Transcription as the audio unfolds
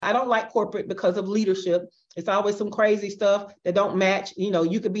I don't like corporate because of leadership. It's always some crazy stuff that don't match. You know,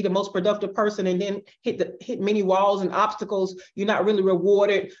 you could be the most productive person and then hit many walls and obstacles. You're not really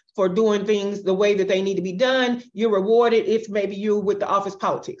rewarded for doing things the way that they need to be done. You're rewarded if maybe you're with the office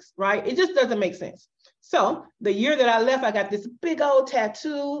politics, right? It just doesn't make sense. So the year that I left, I got this big old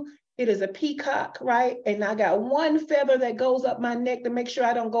tattoo. It is a peacock, right? And I got one feather that goes up my neck to make sure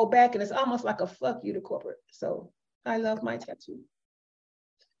I don't go back. And it's almost like a fuck you to corporate. So I love my tattoo.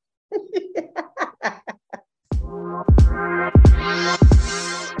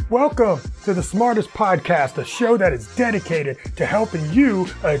 Welcome to the Smartest Podcast, a show that is dedicated to helping you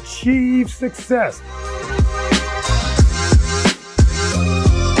achieve success.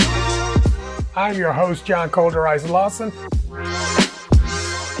 I'm your host, John Colderize Lawson,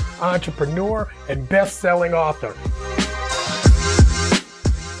 entrepreneur and best-selling author.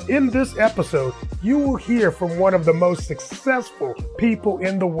 In this episode, you will hear from one of the most successful people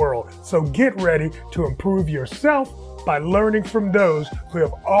in the world. So get ready to improve yourself by learning from those who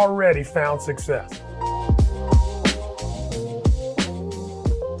have already found success.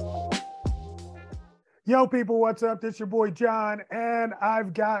 Yo, people, what's up? This is your boy John, and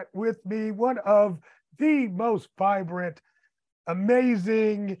I've got with me one of the most vibrant,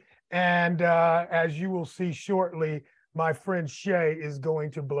 amazing, and as you will see shortly, my friend Shay is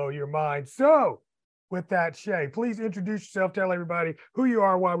going to blow your mind. So with that, Shay, please introduce yourself, tell everybody who you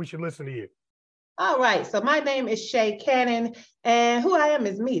are, why we should listen to you. All right, so my name is Sha Cannon, and who I am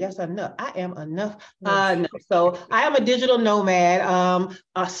is me. That's enough. I am enough. No. So I am a digital nomad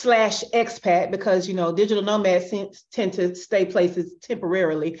slash expat because, you know, digital nomads tend to stay places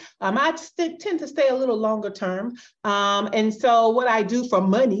temporarily. I tend to stay a little longer term. And so what I do for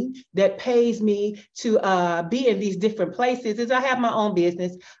money that pays me to be in these different places is I have my own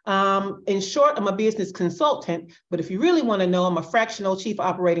business. In short, I'm a business consultant, but if you really want to know, I'm a fractional chief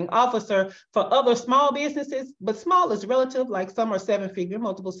operating officer for other small businesses, but small is relative, like some are seven-figure,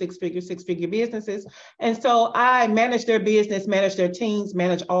 multiple six-figure businesses. And so I manage their business, manage their teams,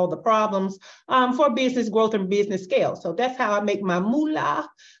 manage all the problems for business growth and business scale. So that's how I make my moolah.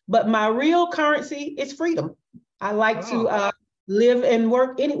 But my real currency is freedom. I like to live and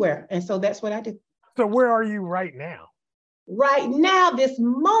work anywhere. And so that's what I do. So where are you right now? Right now, this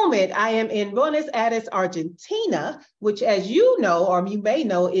moment, I am in Buenos Aires, Argentina, which, as you know, or you may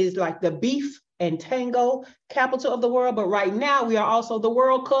know, is like the beef and tango capital of the world. But right now, we are also the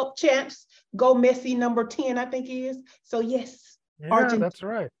World Cup champs. Go Messi, number 10, I think he is. So yes, yeah, Argentina. That's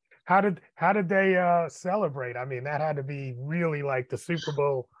right. How did they celebrate? I mean, that had to be really like the Super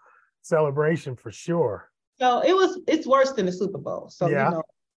Bowl celebration for sure. So it's worse than the Super Bowl. So yeah.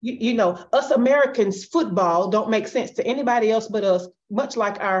 You know, us Americans, football don't make sense to anybody else but us, much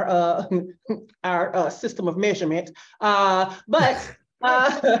like our system of measurement. But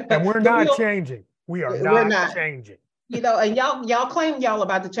and we're not changing. We're not changing. You know, and y'all claim y'all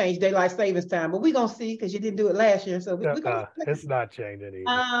about to change daylight savings time, but we're gonna see because you didn't do it last year. So it's not changing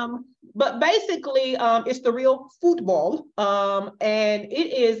either. But basically, it's the real football, and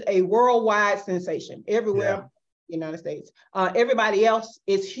it is a worldwide sensation everywhere. Yeah. United States. Everybody else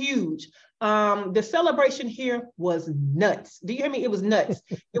is huge. The celebration here was nuts. Do you hear me? It was nuts.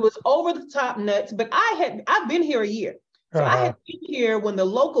 It was over the top nuts, but I've been here a year. So I had been here when the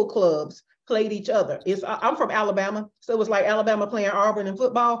local clubs played each other. I'm from Alabama, so it was like Alabama playing Auburn in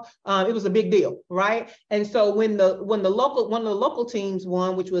football. It was a big deal, right? And so when one of the local teams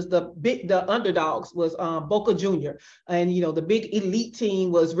won, which was the underdogs, was Boca Junior, and you know the big elite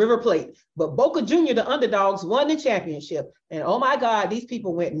team was River Plate. But Boca Junior, the underdogs, won the championship, and oh my God, these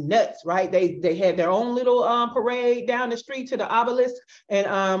people went nuts, right? They had their own little parade down the street to the obelisk,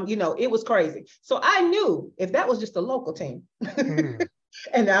 and you know it was crazy. So I knew if that was just a local team.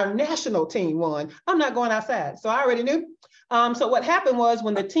 And our national team won, I'm not going outside. So I already knew. So what happened was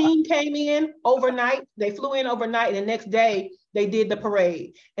when the team came in overnight, they flew in overnight, and the next day they did the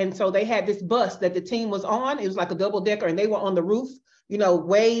parade. And so they had this bus that the team was on. It was like a double decker, and they were on the roof, you know,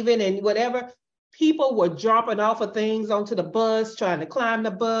 waving and whatever. People were dropping off of things onto the bus, trying to climb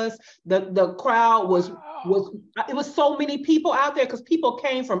the bus. The crowd was so many people out there because people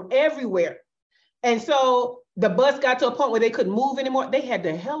came from everywhere. And so the bus got to a point where they couldn't move anymore. They had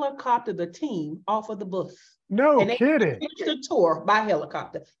to helicopter the team off of the bus. No kidding. It's a tour by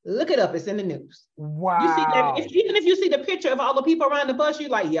helicopter. Look it up. It's in the news. Wow. You see that, even if you see the picture of all the people around the bus, you're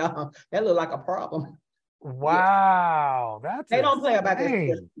like, yeah, that looked like a problem. Wow. Yeah. That's they don't play about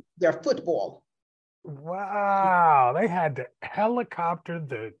their football. Wow. They had to helicopter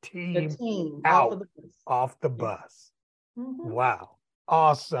the team out off the bus. Mm-hmm. Wow.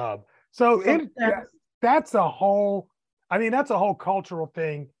 Awesome. So that's a whole cultural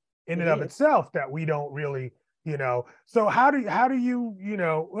thing in and of itself that we don't really, so how do you,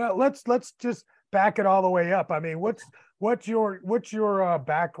 well, let's just back it all the way up. I mean, what's your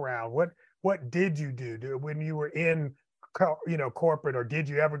background? What did you do when you were in, corporate, or did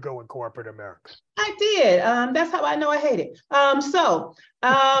you ever go in corporate America? I did. That's how I know I hate it. I was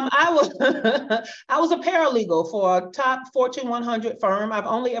I was a paralegal for a top Fortune 100 firm. I've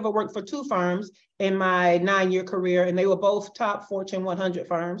only ever worked for 2 firms in my 9-year career, and they were both top Fortune 100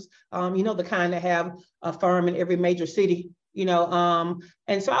 firms. The kind that have a firm in every major city.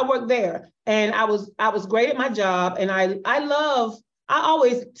 And so I worked there, and I was great at my job, and I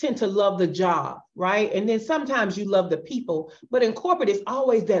always tend to love the job, right? And then sometimes you love the people, but in corporate, it's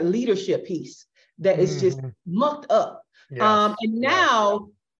always that leadership piece that is just mucked up. Yes. And now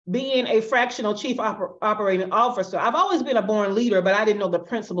being a fractional chief operating officer, I've always been a born leader, but I didn't know the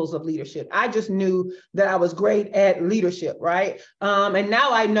principles of leadership. I just knew that I was great at leadership, right? And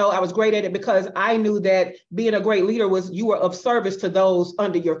now I know I was great at it because I knew that being a great leader was you were of service to those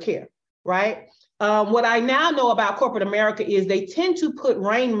under your care, right? What I now know about corporate America is they tend to put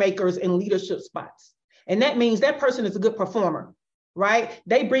rainmakers in leadership spots. And that means that person is a good performer, right?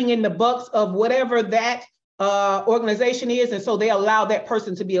 They bring in the bucks of whatever that organization is. And so they allow that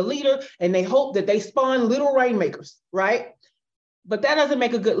person to be a leader, and they hope that they spawn little rainmakers, right? But that doesn't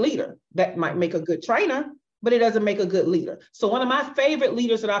make a good leader. That might make a good trainer, but it doesn't make a good leader. So one of my favorite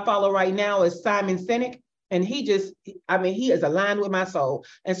leaders that I follow right now is Simon Sinek. And he is aligned with my soul.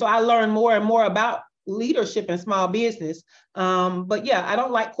 And so I learned more and more about leadership in small business. But yeah, I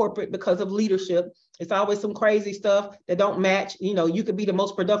don't like corporate because of leadership. It's always some crazy stuff that don't match. You could be the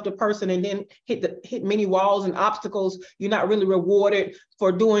most productive person and then hit many walls and obstacles. You're not really rewarded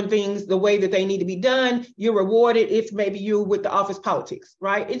for doing things the way that they need to be done. You're rewarded if maybe you're with the office politics,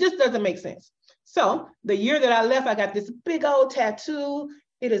 right? It just doesn't make sense. So the year that I left, I got this big old tattoo.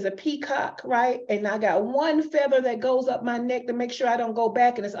 It is a peacock, right? And I got one feather that goes up my neck to make sure I don't go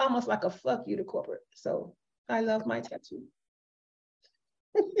back. And it's almost like a fuck you to corporate. So I love my tattoo.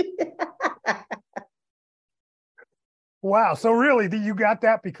 Wow. So really, you got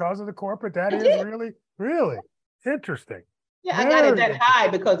that because of the corporate? That is really, really interesting. Yeah, I got it that high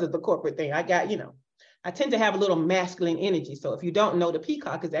because of the corporate thing. I got, I tend to have a little masculine energy. So if you don't know, the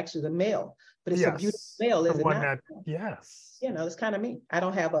peacock is actually the male, but it's a beautiful male, is it not? Yes. It's kind of me. I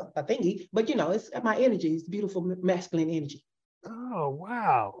don't have a thingy, but it's my energy. It's beautiful masculine energy. Oh,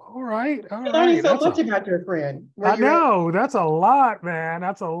 wow. All right. You're learning so much about your friend. I know. That's a lot, man.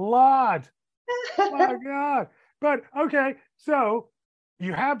 That's a lot. Oh my God. But okay. So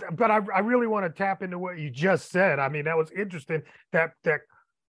you have, but I really want to tap into what you just said. I mean, that was interesting that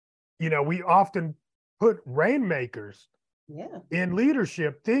we often put rainmakers in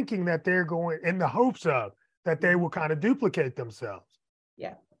leadership, thinking that they're going in the hopes of that they will kind of duplicate themselves.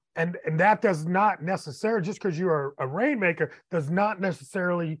 Yeah. And that does not necessarily, just because you're a rainmaker, does not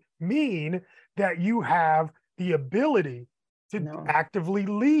necessarily mean that you have the ability to actively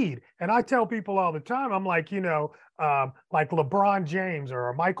lead. And I tell people all the time, I'm like, like LeBron James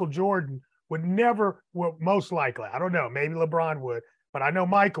or Michael Jordan would never, well, most likely, I don't know, maybe LeBron would, but I know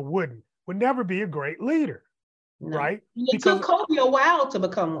Michael would never be a great leader, right? It took Kobe a while to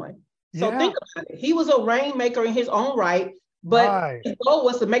become one. So think about it. He was a rainmaker in his own right, but his goal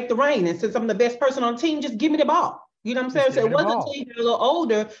was to make the rain. And since I'm the best person on the team, just give me the ball. You know what I'm saying? So it wasn't until he got a little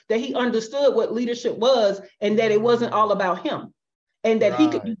older that he understood what leadership was, and that it wasn't all about him, and that he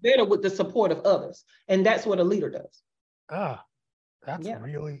could do better with the support of others. And that's what a leader does. That's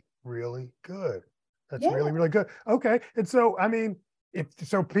really, really good. That's really, really good. Okay. And so, I mean,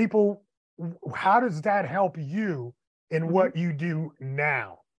 people, how does that help you in what you do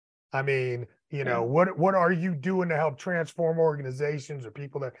now? I mean, what are you doing to help transform organizations or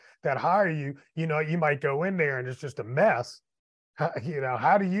people that hire you? You might go in there and it's just a mess.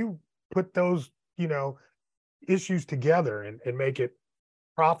 How do you put those, issues together and make it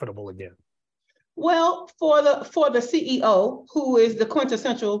profitable again? Well, for the CEO, who is the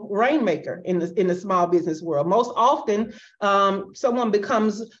quintessential rainmaker in the small business world, most often someone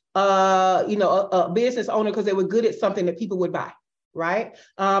becomes a business owner because they were good at something that people would buy, right?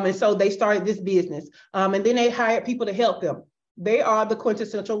 And so they started this business, and then they hired people to help them. They are the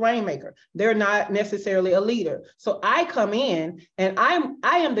quintessential rainmaker. They're not necessarily a leader. So I come in and I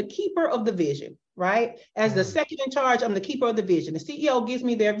am the keeper of the vision, right? As the second in charge, I'm the keeper of the vision. The CEO gives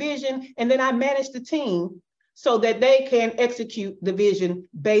me their vision, and then I manage the team so that they can execute the vision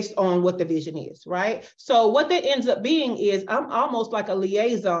based on what the vision is, right? So what that ends up being is I'm almost like a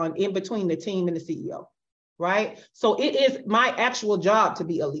liaison in between the team and the CEO, right? So it is my actual job to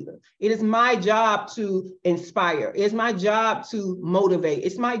be a leader. It is my job to inspire. It's my job to motivate.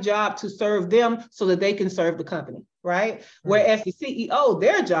 It's my job to serve them so that they can serve the company, right? Whereas the CEO,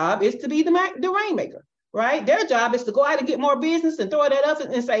 their job is to be the rainmaker, right? Their job is to go out and get more business and throw it at us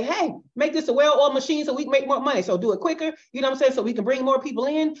and say, hey, make this a well-oiled machine so we can make more money. So do it quicker, you know what I'm saying? So we can bring more people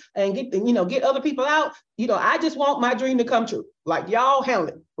in and get other people out. I just want my dream to come true. Like, y'all handle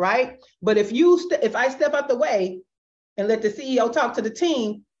it, right? But if I step out the way and let the CEO talk to the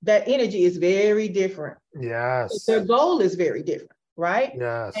team, that energy is very different. Yes. Their goal is very different, right?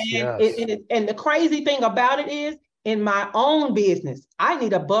 Yes. And the crazy thing about it is, in my own business, I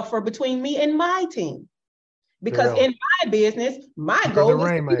need a buffer between me and my team. Because in my business, my goal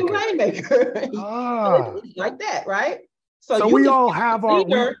is to be the rainmaker. Like that, right? So we all have our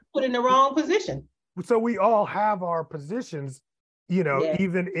put in the wrong position. So we all have our positions,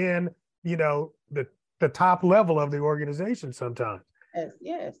 even in, the top level of the organization sometimes.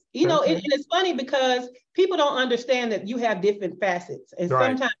 Yes. And it's funny because people don't understand that you have different facets, and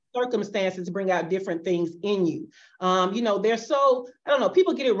sometimes circumstances bring out different things in you. They're so, I don't know,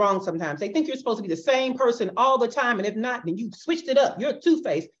 people get it wrong sometimes. They think you're supposed to be the same person all the time, and if not, then you switched it up. You're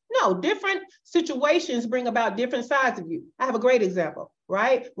two-faced. No, different situations bring about different sides of you. I have a great example,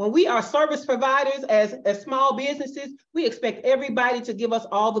 right? When we are service providers as small businesses, we expect everybody to give us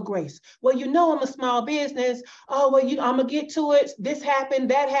all the grace. Well, I'm a small business. Oh, well, I'm gonna get to it. This happened,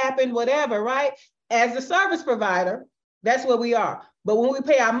 that happened, whatever, right? As a service provider, that's where we are. But when we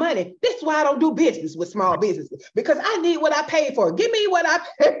pay our money, this is why I don't do business with small businesses, because I need what I paid for. Give me what I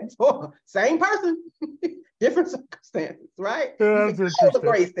paid for. Same person, different circumstances, right? That's all the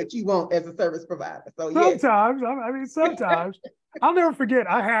grace that you want as a service provider. So sometimes, I'll never forget.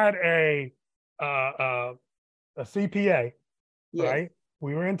 I had a CPA, right?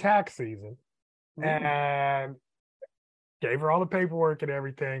 We were in tax season, and gave her all the paperwork and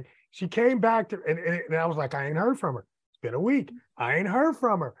everything. She came back and I was like, I ain't heard from her. It's been a week. I ain't heard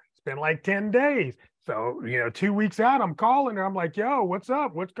from her. It's been like 10 days. So, 2 weeks out, I'm calling her. I'm like, yo, what's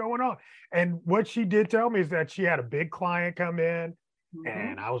up? What's going on? And what she did tell me is that she had a big client come in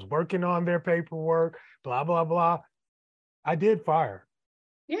and I was working on their paperwork, blah, blah, blah. I did fire.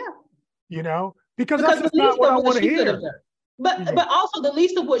 Yeah. Because that's just not what I want to hear. But also the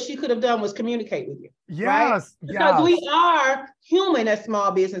least of what she could have done was communicate with you. Yes. Right? Because we are human as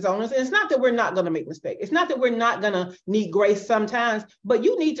small business owners. And it's not that we're not going to make mistakes. It's not that we're not going to need grace sometimes, but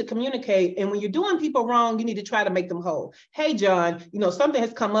you need to communicate. And when you're doing people wrong, you need to try to make them whole. Hey, John, something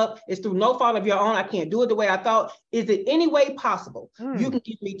has come up. It's through no fault of your own. I can't do it the way I thought. Is it any way possible? You can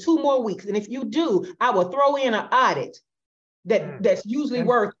give me 2 more weeks. And if you do, I will throw in an audit that's usually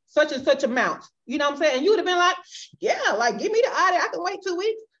worth such and such amount. You know what I'm saying? And you would have been like, yeah, like, give me the audit. I can wait 2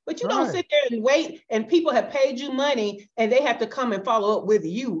 weeks. But you don't sit there and wait, and people have paid you money and they have to come and follow up with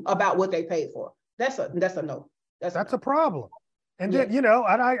you about what they paid for. That's a no. That's a problem. And then, and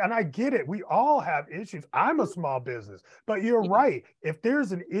I get it. We all have issues. I'm a small business, but you're right. If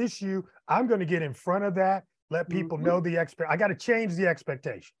there's an issue, I'm going to get in front of that, let people know I got to change the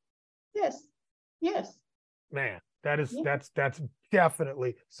expectation. Yes. Man. That's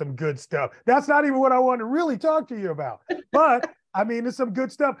definitely some good stuff. That's not even what I want to really talk to you about, but I mean, it's some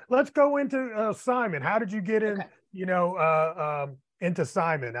good stuff. Let's go into Simon. How did you get in, into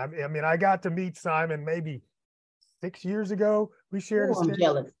Simon? I mean, I got to meet Simon maybe 6 years ago. We shared a stage.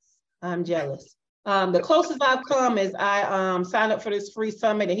 I'm jealous. The closest I've come is I signed up for this free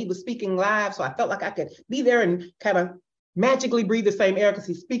summit and he was speaking live. So I felt like I could be there and kind of magically breathe the same air because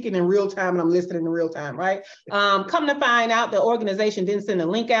he's speaking in real time and I'm listening in real time, right? Come to find out, the organization didn't send a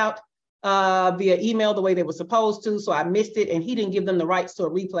link out via email the way they were supposed to, so I missed it, and he didn't give them the rights to a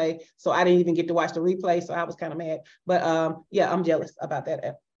replay, so I didn't even get to watch the replay, so I was kind of mad. But I'm jealous about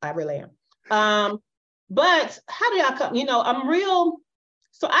that. I really am. But how did I come?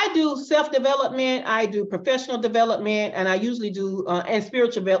 So I do self-development, I do professional development, and I usually do, and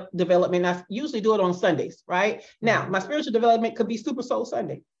spiritual development. I usually do it on Sundays, right? Now, my spiritual development could be Super Soul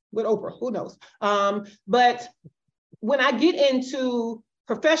Sunday with Oprah, who knows? But when I get into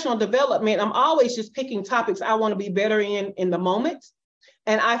professional development, I'm always just picking topics I want to be better in the moment.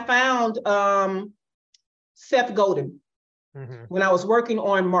 And I found Seth Godin when I was working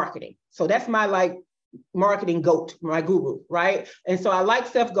on marketing. So that's my marketing goat, my guru, right? And so I like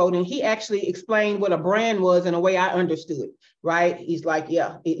Seth Godin. He actually explained what a brand was in a way I understood, right? He's like,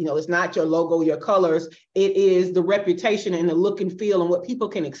 it's not your logo, your colors. It is the reputation and the look and feel and what people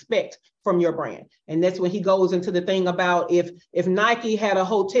can expect from your brand. And that's when he goes into the thing about if Nike had a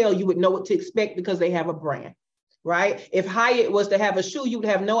hotel, you would know what to expect because they have a brand. right? If Hyatt was to have a shoe, you would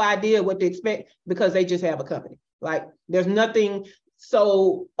have no idea what to expect because they just have a company. Like there's nothing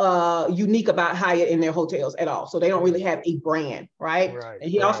so unique about Hyatt in their hotels at all. So they don't really have a brand, right?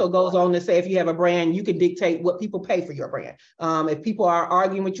 And he also goes on to say, if you have a brand, you can dictate what people pay for your brand. If people are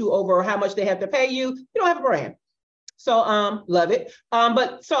arguing with you over how much they have to pay you, you don't have a brand. So love it.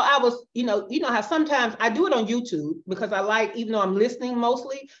 But so I was, you know how sometimes I do it on YouTube because I like, even though I'm listening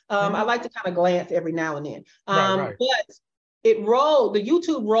mostly, I like to kind of glance every now and then. But the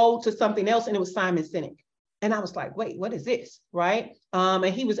YouTube rolled to something else, and it was Simon Sinek. And I was like, wait, what is this? Right. And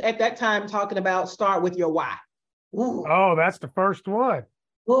he was at that time talking about start with your why. Ooh. Oh, that's the first one.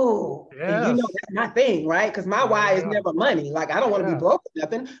 Oh, yes. You know, that's my thing, right? Because my why is never money. Like, I don't want to be broke or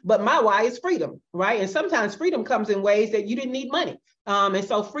nothing, but my why is freedom, right? And sometimes freedom comes in ways that you didn't need money. And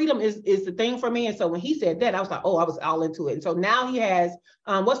so freedom is the thing for me. And so when he said that, I was like, oh, I was all into it. And so now he has,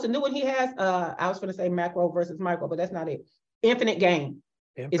 what's the new one he has? I was going to say macro versus micro, but that's not it. Infinite game.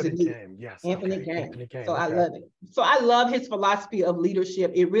 Infinite game, yes. Infinite game. So I love it. So I love his philosophy of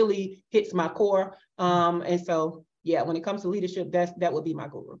leadership. It really hits my core. And so, yeah, when it comes to leadership, that would be my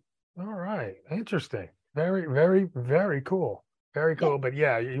guru. All right. Interesting. Very, very, very cool. Very cool. Yeah. But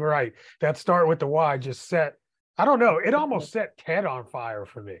yeah, you're right. That start with the why just set, I don't know, it almost set TED on fire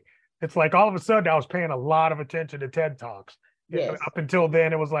for me. It's like all of a sudden I was paying a lot of attention to TED Talks. Yes. Up until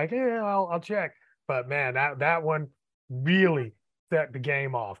then, it was like, yeah, I'll check. But man, that one really set the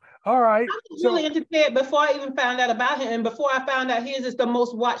game off. All right. I was really into TED before I even found out about him. And before I found out his is the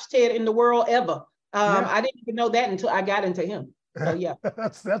most watched TED in the world ever. I didn't even know that until I got into him. So yeah.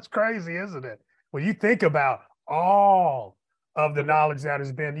 That's crazy, isn't it? When you think about all of the knowledge that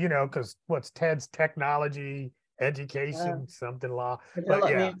has been, because what's TED's technology, education, something law.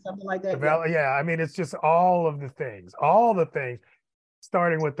 Development, something like that. I mean, it's just all the things,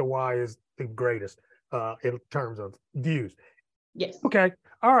 starting with the why is the greatest in terms of views. Yes. Okay.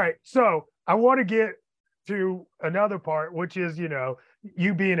 All right. So I want to get to another part, which is,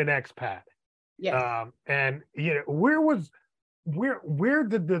 you being an expat. Yes. And where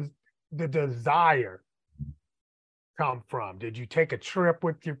did the desire come from? Did you take a trip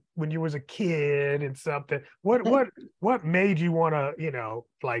when you was a kid and something? What made you want to,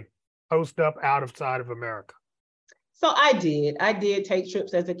 post up outside of America? So I did take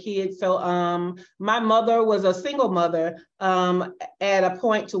trips as a kid. So my mother was a single mother at a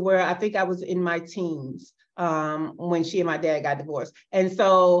point to where I think I was in my teens when she and my dad got divorced. And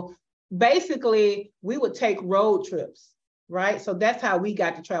so basically we would take road trips, right? So that's how we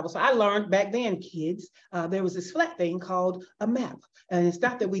got to travel. So I learned back then, kids, there was this flat thing called a map. And it's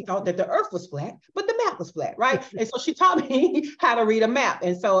not that we thought that the earth was flat, but the map was flat, right? And so she taught me how to read a map.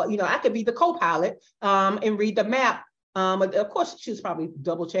 And so, I could be the co-pilot and read the map. Of course, she was probably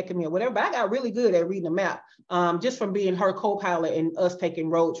double checking me or whatever, but I got really good at reading a map just from being her co-pilot and us taking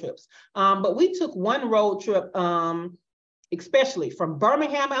road trips. But we took one road trip, especially from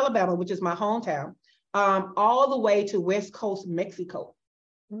Birmingham, Alabama, which is my hometown, all the way to West Coast, Mexico.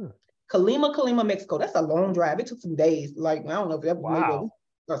 Colima, Mexico. That's a long drive. It took some days. Like, I don't know if that was maybe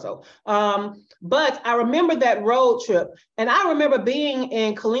or so. But I remember that road trip. And I remember being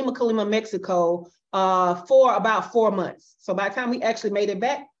in Colima, Mexico for about 4 months. So by the time we actually made it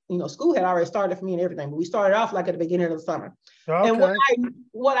back, school had already started for me and everything, but we started off like at the beginning of the summer. Okay. And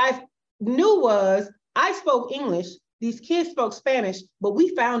what I knew was I spoke English, these kids spoke Spanish, but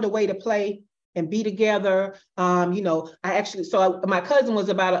we found a way to play and be together. So my cousin was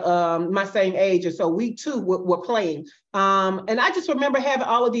about my same age, and so we too were playing. And I just remember having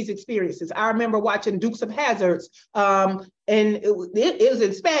all of these experiences. I remember watching Dukes of Hazzards, and it was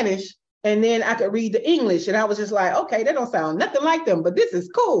in Spanish, and then I could read the English, and I was just like, okay, they don't sound nothing like them, but this is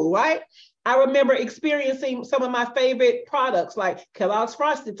cool, right? I remember experiencing some of my favorite products like Kellogg's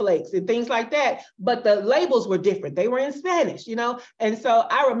Frosted Flakes and things like that, but the labels were different. They were in Spanish, And so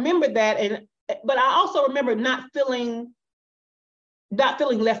I remember that, but I also remember not feeling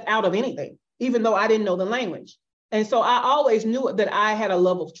left out of anything, even though I didn't know the language. And so I always knew that I had a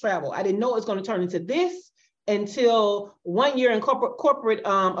love of travel. I didn't know it was going to turn into this until 1 year in corporate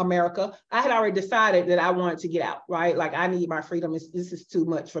America. I had already decided that I wanted to get out, right? Like, I need my freedom. This is too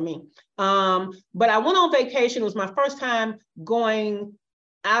much for me. But I went on vacation. It was my first time going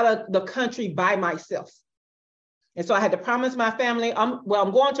out of the country by myself. And so I had to promise my family, I'm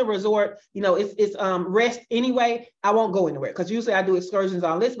going to a resort, it's rest anyway. I won't go anywhere because usually I do excursions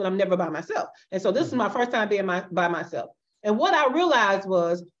on this, but I'm never by myself. And so this is my first time being by myself. And what I realized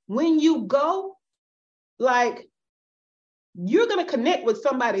was when you go, like, you're going to connect with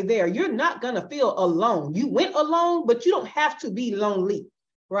somebody there. You're not going to feel alone. You went alone, but you don't have to be lonely,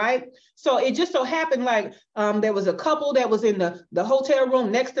 right? So it just so happened like there was a couple that was in the hotel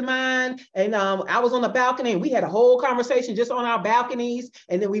room next to mine, and I was on the balcony, and we had a whole conversation just on our balconies,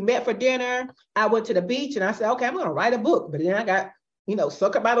 and then we met for dinner. I went to the beach, and I said, okay, I'm gonna write a book, but then I got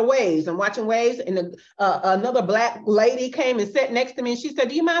sucked up by the waves. I'm watching waves, and another Black lady came and sat next to me, and she said,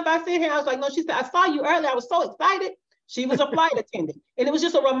 do you mind if I sit here? I was like, no. She said, I saw you earlier. I was so excited. She was a flight attendant. And it was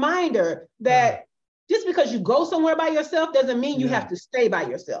just a reminder that just because you go somewhere by yourself doesn't mean you have to stay by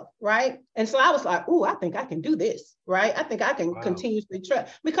yourself, right? And so I was like, oh, I think I can do this, right? I think I can continuously try.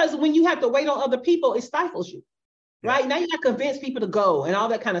 Because when you have to wait on other people, it stifles you, right? Now you got to convince people to go and all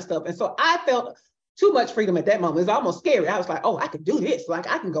that kind of stuff. And so I felt too much freedom at that moment. It was almost scary. I was like, oh, I could do this. Like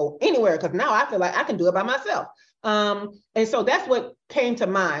I can go anywhere, because now I feel like I can do it by myself. And so that's what came to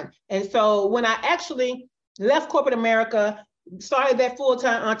mind. And so when I actually left corporate America, started that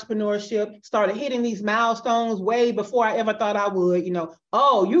full-time entrepreneurship, started hitting these milestones way before I ever thought I would,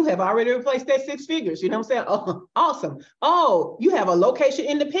 oh, you have already replaced that 6 figures, you know what I'm saying? Oh, awesome. Oh, you have a location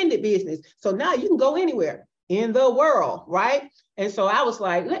independent business. So now you can go anywhere in the world, right? And so I was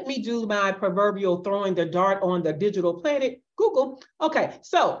like, let me do my proverbial throwing the dart on the digital planet, Google. Okay,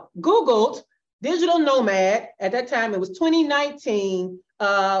 so Googled digital nomad. At that time, it was 2019,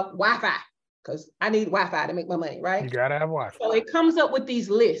 Wi-Fi, because I need Wi-Fi to make my money, right? You gotta have Wi-Fi. So it comes up with these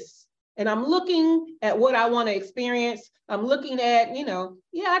lists, and I'm looking at what I want to experience. I'm looking at,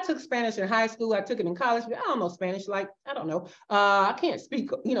 I took Spanish in high school. I took it in college, but I don't know Spanish. Like, I don't know. I can't speak,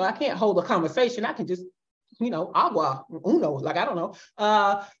 I can't hold a conversation. I can just, agua, uno, like, I don't know.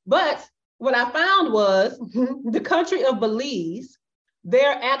 But what I found was the country of Belize,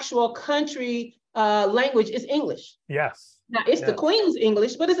 their actual country language is English. Yes. Now, it's the Queen's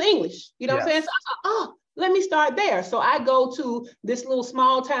English, but it's English. You know what I'm saying? So I thought, oh, let me start there. So I go to this little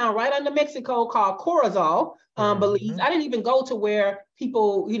small town right under Mexico called Corozal, Belize. I didn't even go to where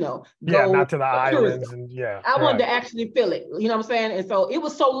people, go. Yeah, not to the islands. Tourism. And I wanted to actually feel it. You know what I'm saying? And so it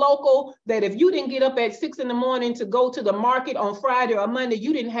was so local that if you didn't get up at 6 a.m. to go to the market on Friday or Monday,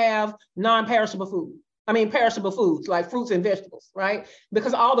 you didn't have non-perishable food. I mean, perishable foods like fruits and vegetables, right?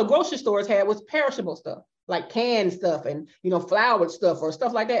 Because all the grocery stores had was perishable stuff, like canned stuff and, floured stuff or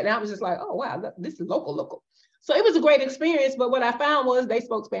stuff like that. And I was just like, oh, wow, this is local. So it was a great experience. But what I found was they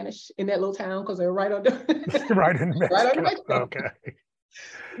spoke Spanish in that little town because they were right under right in Mexico. Right under Mexico. Okay.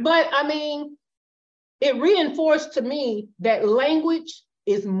 But I mean, it reinforced to me that language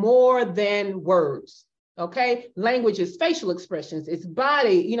is more than words. Okay, language is facial expressions, it's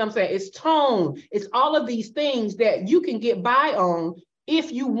body, it's tone, it's all of these things that you can get by on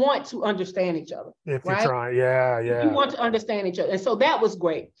if you want to understand each other. If you try, yeah. If you want to understand each other. And so that was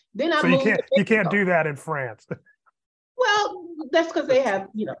great. Then I moved you can't do that in France. Well, that's because they have,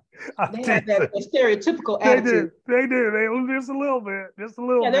 they have that stereotypical attitude. They do. They just a little bit.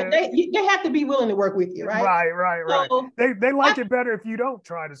 They have to be willing to work with you, right? Right. So, they like it better if you don't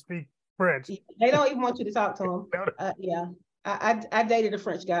try to speak French. They don't even want you to talk to them. I dated a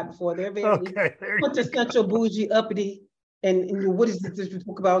French guy before. They're very quintessential bougie, uppity, and what is this you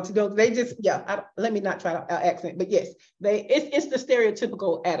talk about? They just let me not try to accent, but yes, it's the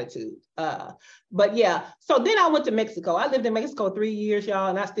stereotypical attitude. But yeah, so then I went to Mexico. I lived in Mexico 3 years, y'all,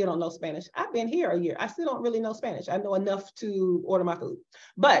 and I still don't know Spanish. I've been here a year. I still don't really know Spanish. I know enough to order my food.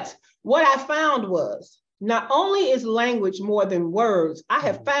 But what I found was, not only is language more than words, I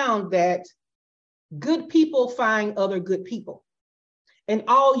have found that good people find other good people. And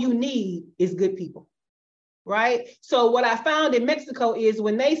all you need is good people, right? So what I found in Mexico is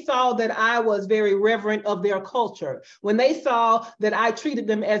when they saw that I was very reverent of their culture, when they saw that I treated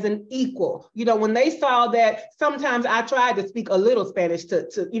them as an equal, when they saw that sometimes I tried to speak a little Spanish to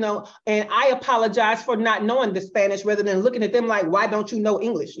and I apologize for not knowing the Spanish rather than looking at them like, why don't you know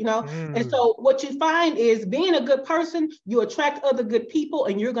English, And so what you find is being a good person, you attract other good people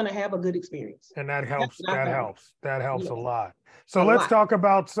and you're going to have a good experience. And that helps. That helps a lot. So let's talk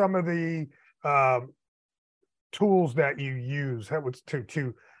about some of the tools that you use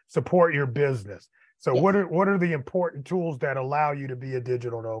to support your business. So what are the important tools that allow you to be a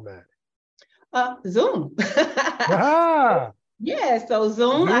digital nomad? Zoom. So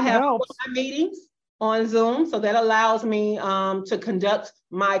Zoom I have my meetings on Zoom, so that allows me to conduct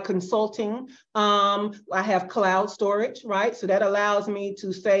my consulting. I have cloud storage, right? So that allows me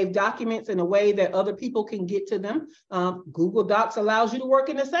to save documents in a way that other people can get to them. Google Docs allows you to work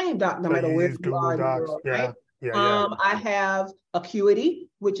in the same doc no matter where you are in the world, right? I have Acuity,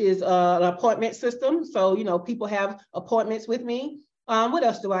 which is an appointment system. So, people have appointments with me. What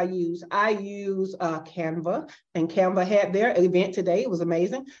else do I use? I use Canva, and Canva had their event today. It was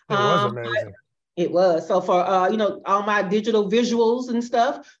amazing. It was amazing. It was. So for, all my digital visuals and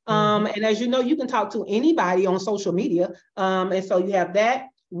stuff. And as you know, you can talk to anybody on social media. And so you have that.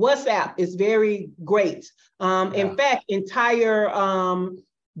 WhatsApp is very great. In fact,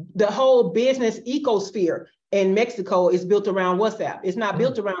 the whole business ecosphere in Mexico is built around WhatsApp. It's not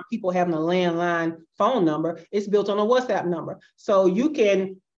built around people having a landline phone number. It's built on a WhatsApp number. So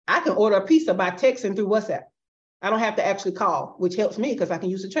I can order a pizza by texting through WhatsApp. I don't have to actually call, which helps me because I can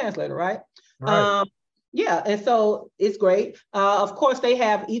use the translator, right? Right. And so it's great. Of course, they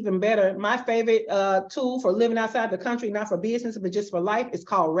have even better. My favorite tool for living outside the country, not for business, but just for life, is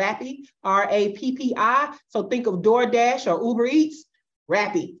called Rappi, Rappi. So think of DoorDash or Uber Eats,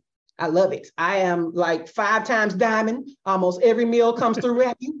 Rappi. I love it. I am like 5 times diamond. Almost every meal comes through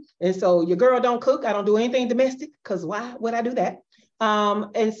Rappi. And so your girl don't cook. I don't do anything domestic because why would I do that?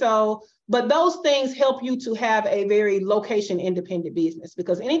 But those things help you to have a very location independent business,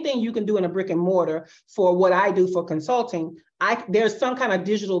 because anything you can do in a brick and mortar for what I do for consulting, there's some kind of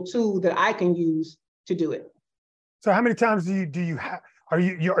digital tool that I can use to do it. So how many times do you have, are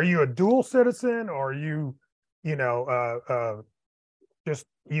you a dual citizen, or are you, just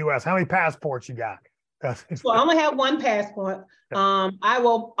US? How many passports you got? So I only have one passport. I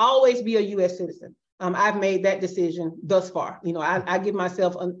will always be a US citizen. I've made that decision thus far. I give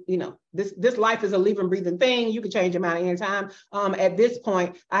myself, this life is a living, breathing thing. You can change your mind anytime. At this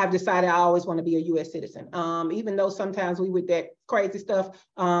point, I have decided I always want to be a US citizen. Even though sometimes we with that crazy stuff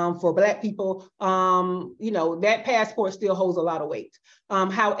for Black people, that passport still holds a lot of weight.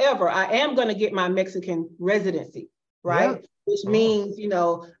 However, I am going to get my Mexican residency, right? Yeah. Which means,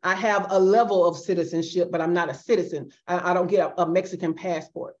 I have a level of citizenship, but I'm not a citizen. I don't get a Mexican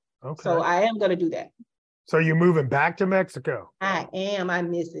passport. Okay. So I am going to do that. So you're moving back to Mexico? I am. I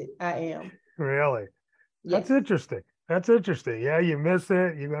miss it. I am. Really? Yes. That's interesting. That's interesting. Yeah, you miss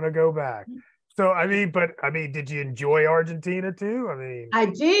it. You're going to go back. So, did you enjoy Argentina too? I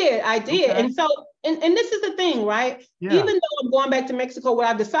did. Okay. And so, and this is the thing, right? Yeah. Even though I'm going back to Mexico, what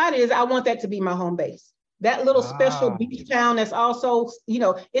I've decided is I want that to be my home base. That little special beach town that's also,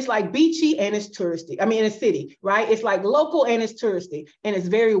 it's like beachy and it's touristy. In a city, right? It's like local and it's touristy and it's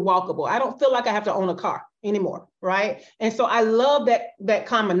very walkable. I don't feel like I have to own a car anymore, right? And so I love that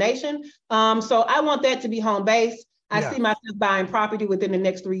combination. So I want that to be home base. I see myself buying property within the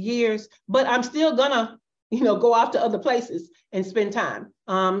next 3 years, but I'm still gonna, go off to other places and spend time.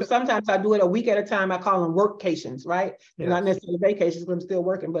 Sometimes I do it a week at a time. I call them workcations, right? Yes. Not necessarily vacations, but I'm still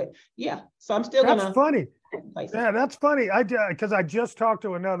working. But yeah, so I'm still That's funny. Yeah, that's funny. Because I just talked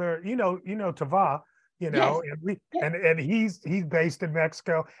to another, Tava, yes. and he's based in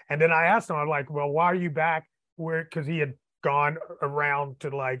Mexico. And then I asked him, I'm like, well, why are you back? Because he had gone around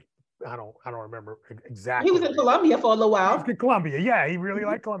to like, I don't remember exactly. He was in Colombia for a little while. He was in Colombia. Yeah, he really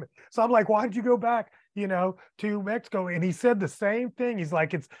liked Colombia. So I'm like, why did you go back, to Mexico? And he said the same thing. He's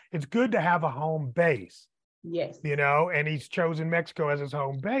like, it's good to have a home base. Yes. And he's chosen Mexico as his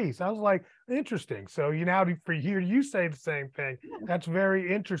home base. I was like, interesting. So, for hear you say the same thing. That's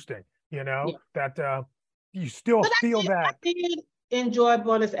very interesting, that you still feel that. I did enjoy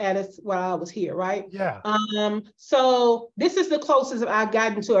Buenos Aires while I was here, right? Yeah. So this is the closest I've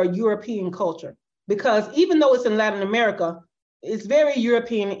gotten to a European culture, because even though it's in Latin America, it's very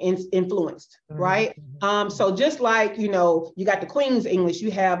European influenced, right? So just like, you got the Queen's English,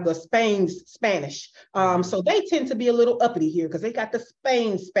 you have the Spain's Spanish. So they tend to be a little uppity here because they got the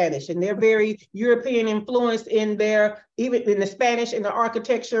Spain Spanish, and they're very European influenced in even in the Spanish and the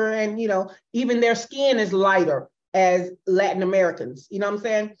architecture, and, even their skin is lighter as Latin Americans, you know what I'm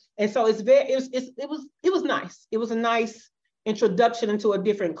saying? And so it was nice. It was a nice introduction into a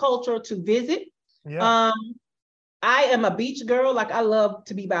different culture to visit. Yeah. I am a beach girl. Like, I love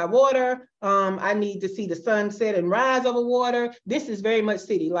to be by water. I need to see the sunset and rise over water. This is very much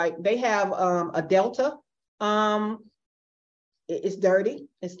city. Like, they have a delta. It's dirty.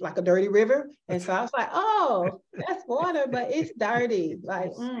 It's like a dirty river. And so I was like, oh, that's water, but it's dirty.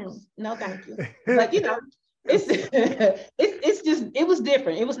 Like, no, thank you. But, it's just, it was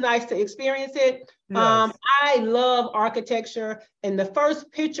different. It was nice to experience it. Yes. I love architecture. And the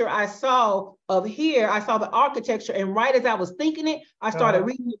first picture I saw of here, I saw the architecture. And right as I was thinking it, I started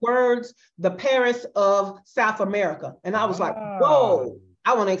reading the words, the Paris of South America. And I was like, whoa,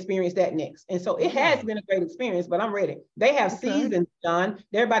 I want to experience that next. And so it has been a great experience, but I'm ready. They have seasons, John.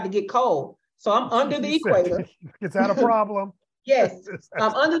 They're about to get cold. So I'm under the equator. Is that a problem? Yes,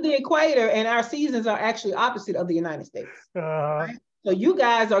 under the equator, and our seasons are actually opposite of the United States. Right? So you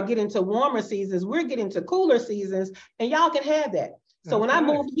guys are getting to warmer seasons. We're getting to cooler seasons, and y'all can have that. So when I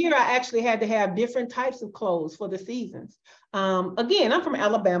moved here, I actually had to have different types of clothes for the seasons. Again, I'm from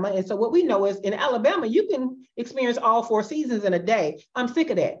Alabama. And so what we know is in Alabama, you can experience all 4 seasons in a day. I'm sick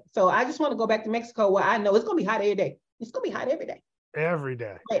of that. So I just want to go back to Mexico where I know it's going to be hot every day. It's going to be hot every day. Every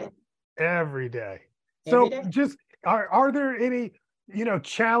day. Right. Every day. So just, are there any,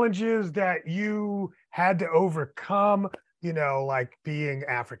 challenges that you had to overcome, like being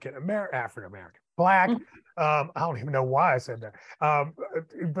African American, Black? I don't even know why I said that.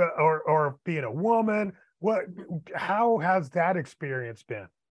 But or being a woman. How has that experience been?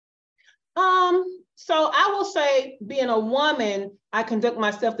 So I will say, being a woman, I conduct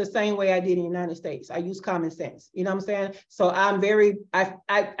myself the same way I did in the United States. I use common sense. You know what I'm saying? So I'm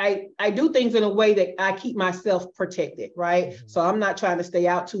I do things in a way that I keep myself protected, right? So I'm not trying to stay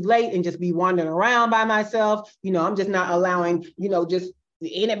out too late and just be wandering around by myself. I'm just not allowing, just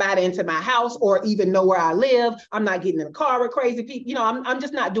anybody into my house or even know where I live. I'm not getting in a car with crazy people. I'm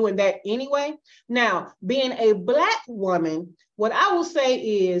just not doing that anyway. Now, being a Black woman, what I will say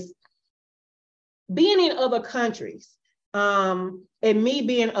is, being in other countries, and me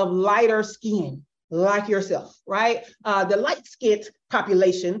being of lighter skin like yourself, right? The light-skinned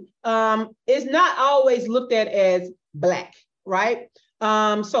population is not always looked at as Black, right?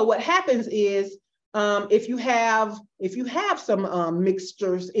 So what happens is, if you have some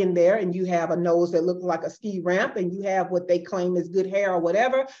mixtures in there, and you have a nose that looks like a ski ramp, and you have what they claim is good hair or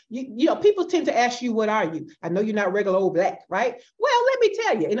whatever, people tend to ask you, what are you? I know you're not regular old Black, right? Well, let me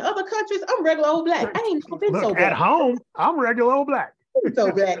tell you, in other countries, I'm regular old Black. I ain't never been so Black. At home, I'm regular old Black.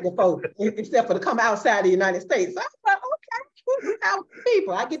 So Black before, except for to come outside the United States. I'm like, okay,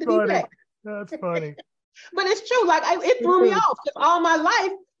 people, I get to be Black. That's funny. But it's true. Like, it threw me off, because all my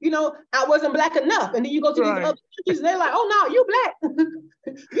life, I wasn't Black enough. And then you go to these other countries, and they're like, oh, no, you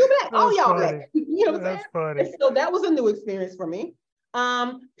Black. You Black. All y'all Black. You know what I'm saying? Funny. And so that was a new experience for me.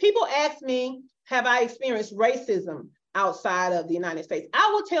 People ask me, have I experienced racism outside of the United States? I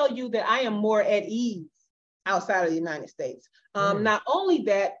will tell you that I am more at ease outside of the United States. Not only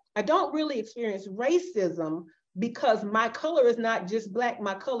that, I don't really experience racism because my color is not just Black.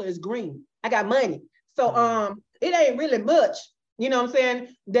 My color is green. I got money. So it ain't really much, you know what I'm saying,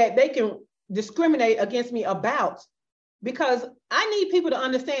 that they can discriminate against me about, because I need people to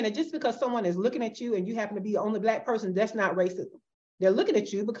understand that just because someone is looking at you and you happen to be the only Black person, that's not racism. They're looking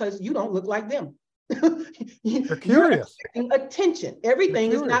at you because you don't look like them. They're curious. Attention.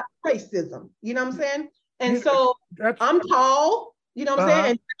 Everything is not racism. You know what I'm saying? And so I'm tall, you know what I'm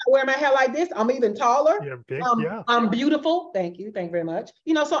saying? And I wear my hair like this, I'm even taller. You're big, I'm beautiful. Thank you. Thank you very much.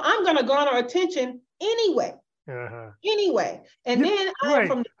 So I'm going to garner attention anyway. Anyway. And then I'm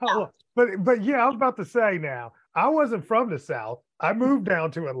from the South. But yeah, I was about to say, now, I wasn't from the South. I moved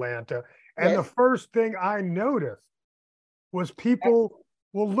down to Atlanta. And the first thing I noticed was people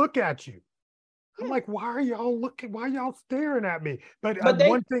will look at you. I'm like, why are y'all staring at me? But they're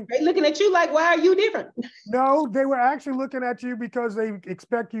looking at you like, why are you different? No, they were actually looking at you because they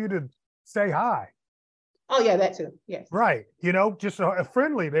expect you to say hi. Oh yeah, that too. Yes. Right. Just a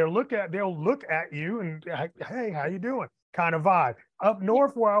friendly. They'll look at you and, hey, how you doing? Kind of vibe. Up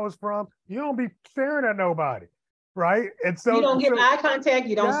north where I was from, you don't be staring at nobody. Right. And so you don't give eye contact,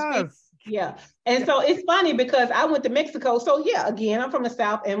 you don't speak. Yeah. And so it's funny because I went to Mexico. So yeah, again, I'm from the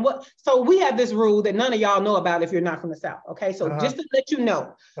South. And so we have this rule that none of y'all know about if you're not from the South. Okay. So just to let you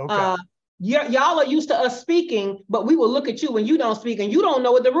know, y'all are used to us speaking, but we will look at you when you don't speak and you don't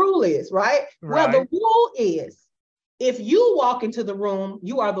know what the rule is, right? Well, the rule is, if you walk into the room,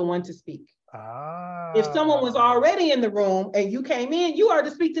 you are the one to speak. If someone was already in the room and you came in, you are to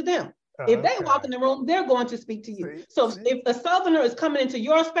speak to them. If they walk in the room, they're going to speak to you. So if a Southerner is coming into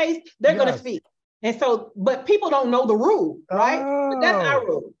your space, they're going to speak. And so, but people don't know the rule, right? But that's our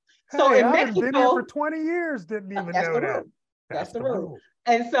rule. So in Mexico, I've been here for 20 years, didn't even know that. That's the rule.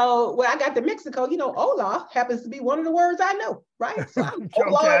 And so when I got to Mexico, hola happens to be one of the words I know, right? So I'm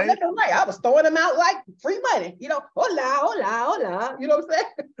hola left and right. I was throwing them out like free money, hola, hola, hola, you know what I'm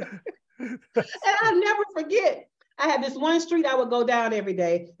saying? And I'll never forget, I had this one street I would go down every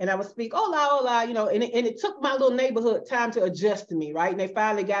day and I would speak, hola, hola, and it took my little neighborhood time to adjust to me, right? And they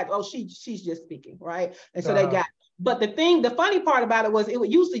finally got, she's just speaking, right? And so they got, but the funny part about it was it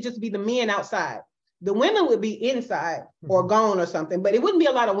would usually just be the men outside. The women would be inside or gone or something, but it wouldn't be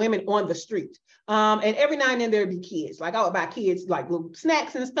a lot of women on the street. And every now and then there'd be kids. Like I would buy kids like little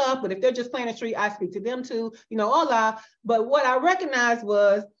snacks and stuff, but if they're just playing the street, I speak to them too, hola. But what I recognized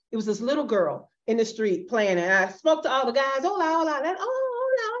was, it was this little girl in the street playing, and I spoke to all the guys, hola, hola, hola,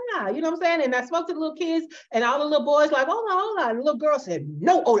 hola, you know what I'm saying? And I spoke to the little kids and all the little boys like, hola, hola, and the little girl said,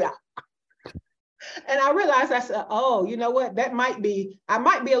 no, hola. And I realized, I said, oh, you know what? I might be a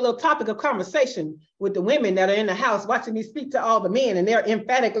little topic of conversation with the women that are in the house watching me speak to all the men, and they're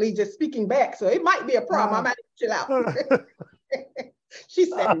emphatically just speaking back. So it might be a problem. I might chill out. She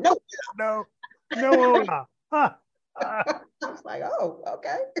said, no. No, hola. I was like, oh,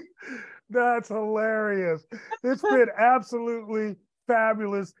 okay. That's hilarious. It's been absolutely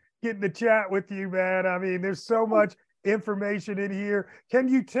fabulous getting to chat with you, man. I mean, there's so much information in here. Can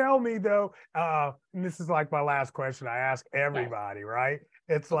you tell me though, and this is like my last question I ask everybody, right?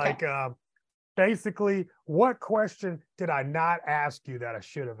 It's like, basically, what question did I not ask you that I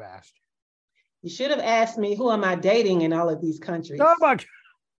should have asked you? You should have asked me, who am I dating in all of these countries? Oh my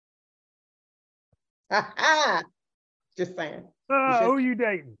God. Just saying. Who are you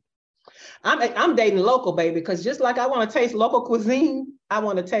dating? I'm dating local, baby, because just like I want to taste local cuisine, I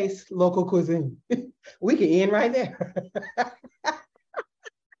want to taste local cuisine. We can end right there.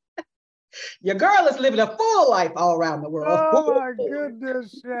 Your girl is living a full life all around the world. Oh my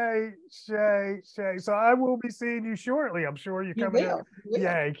goodness, Shay. So I will be seeing you shortly. I'm sure you're coming out.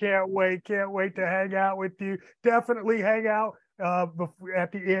 Yeah, can't wait to hang out with you. Definitely hang out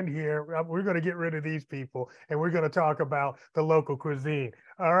at the end here. We're going to get rid of these people and we're going to talk about the local cuisine.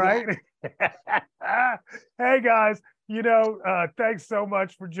 All right. Yeah. Hey guys, thanks so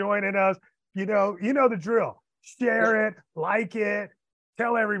much for joining us. You know the drill. Share it, like it,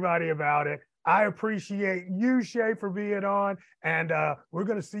 tell everybody about it. I appreciate you, Shay, for being on. And we're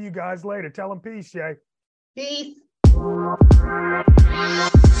going to see you guys later. Tell them peace, Shay. Peace.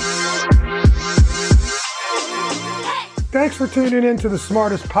 Thanks for tuning in to the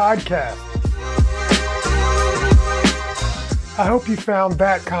Smartest Podcast. I hope you found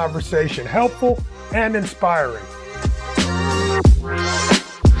that conversation helpful and inspiring.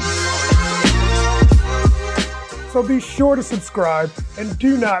 So be sure to subscribe and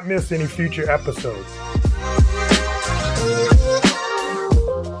do not miss any future episodes.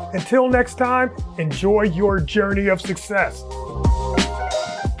 Until next time, enjoy your journey of success.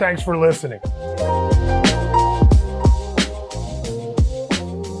 Thanks for listening.